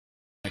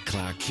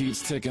clock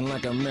keeps ticking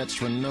like a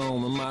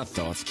metronome, and my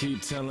thoughts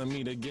keep telling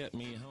me to get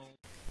me home.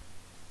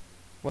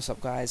 What's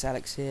up guys,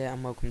 Alex here,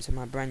 and welcome to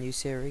my brand new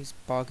series,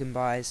 Bargain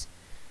Buys.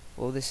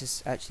 Well, this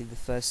is actually the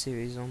first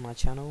series on my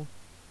channel,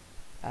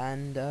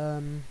 and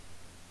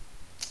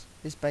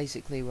this is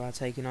basically where I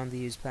take an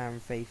underused player in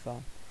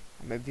Fifa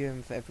and review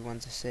him for everyone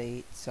to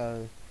see.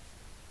 So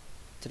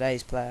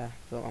today's player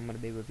that I'm going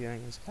to be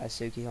reviewing is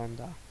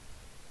Keisuke.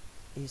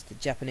 He's the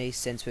Japanese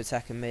centre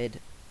attacker mid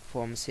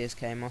from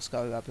CSK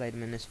Moscow. I played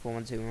him in this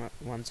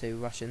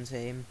 4-1-2 Russian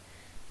team.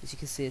 As you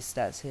can see his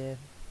stats here: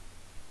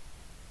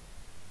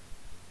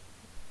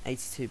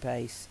 82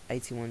 pace,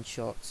 81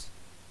 shots,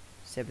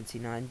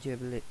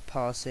 79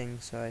 passing,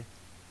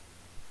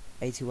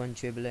 81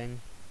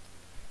 dribbling.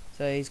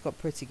 So he's got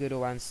pretty good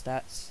all-round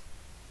stats.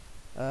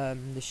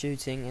 The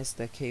shooting is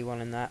the key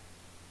one in that.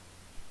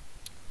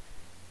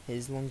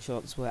 His long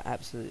shots were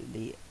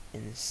absolutely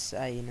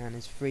insane, and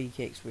his free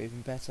kicks were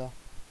even better.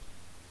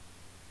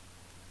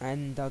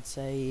 And I'd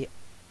say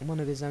one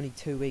of his only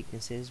two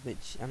weaknesses,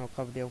 and I'll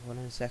cover the other one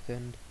in a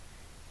second,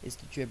 is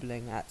the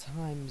dribbling. At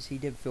times he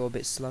did feel a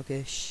bit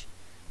sluggish,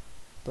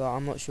 but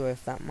I'm not sure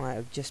if that might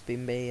have just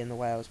been me and the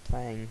way I was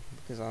playing,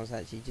 because I was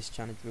actually just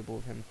trying to dribble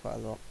with him quite a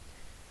lot.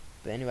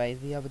 But anyway,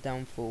 the other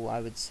downfall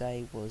I would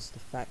say was the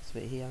fact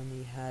that he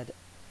only had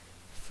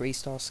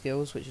 3-star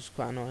skills, which was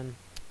quite annoying.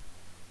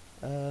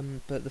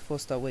 But the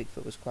 4-star weak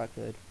foot was quite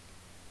good.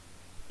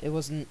 It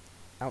wasn't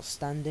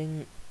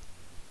outstanding.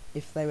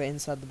 If they were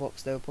inside the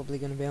box, they were probably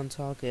going to be on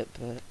target,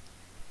 but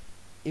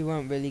you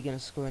weren't really going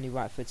to score any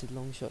right-footed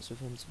long shots with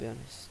him, to be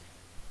honest.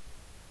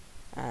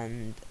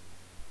 And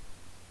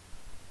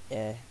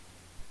yeah,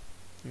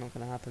 not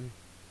going to happen.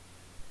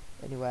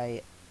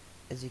 Anyway,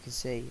 as you can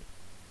see,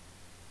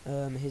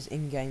 his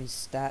in-game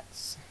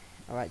stats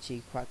are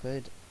actually quite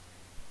good.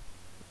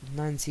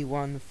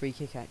 91 free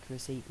kick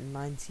accuracy,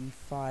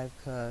 95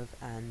 curve,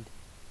 and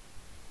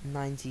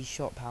 90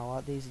 shot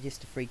power. These are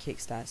just the free kick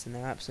stats, and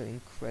they're absolutely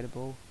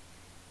incredible.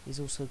 He's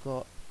also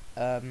got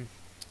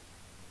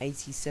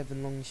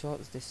 87 long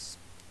shots.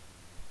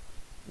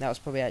 That was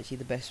probably actually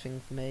the best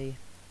thing for me.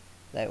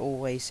 They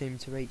always seem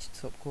to reach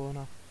the top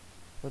corner,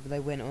 whether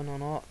they went on or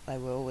not. They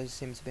will always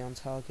seem to be on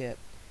target.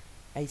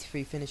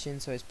 83 finishing,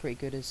 so it's pretty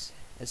good as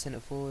a centre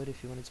forward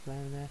if you wanted to play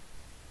him there.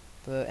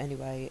 But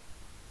anyway,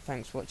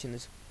 thanks for watching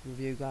this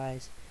review,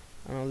 guys,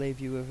 and I'll leave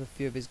you with a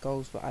few of his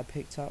goals that I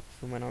picked up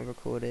from when I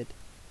recorded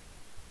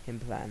him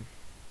playing.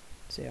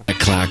 See ya. The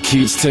clock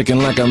keeps ticking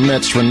like a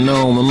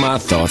metronome, and my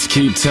thoughts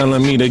keep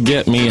telling me to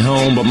get me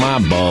home, but my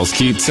balls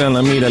keep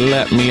telling me to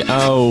let me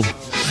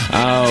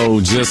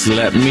just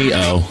let me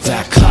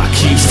That clock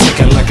keeps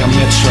ticking like a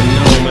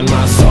metronome, and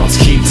my thoughts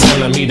keep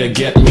telling me to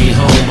get me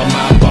home, but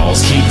my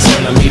balls keep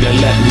telling me to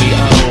let me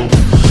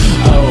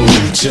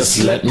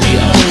just let me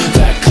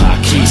That clock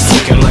keeps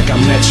ticking like a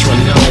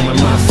metronome, and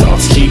my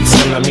thoughts keep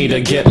telling me to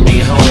get me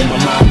home,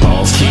 but my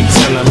balls keep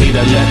telling me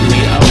to let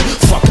me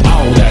Fuck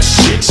all that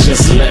shit,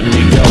 just let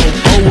me go.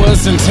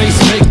 Owers and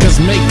tastemakers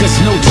make us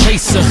no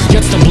chaser.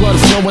 Gets the blood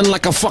flowing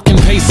like a fucking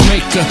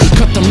pacemaker.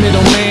 Cut the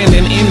middleman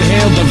and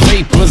inhale the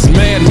vapors.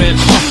 Madman,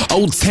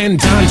 old 10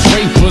 Don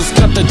Drapers.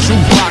 Cut the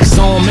jukebox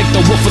on, make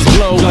the woofers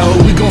blow.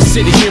 We gon'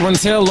 sit here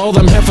until all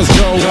them heifers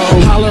go.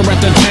 Holler at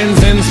the tens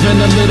and spend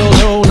a little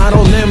dough. Not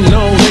on them,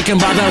 no, they can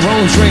buy their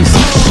own drinks.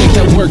 Take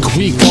that work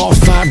week off,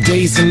 5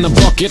 days in the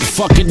bucket.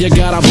 Fuck it, you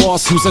got a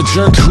boss who's a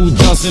jerk who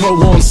doesn't. Throw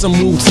on some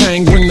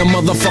Wu-Tang, bring the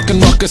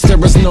motherfucking ruckus.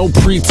 There is no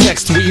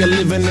pretext. We are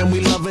living and we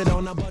love it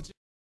on a budget.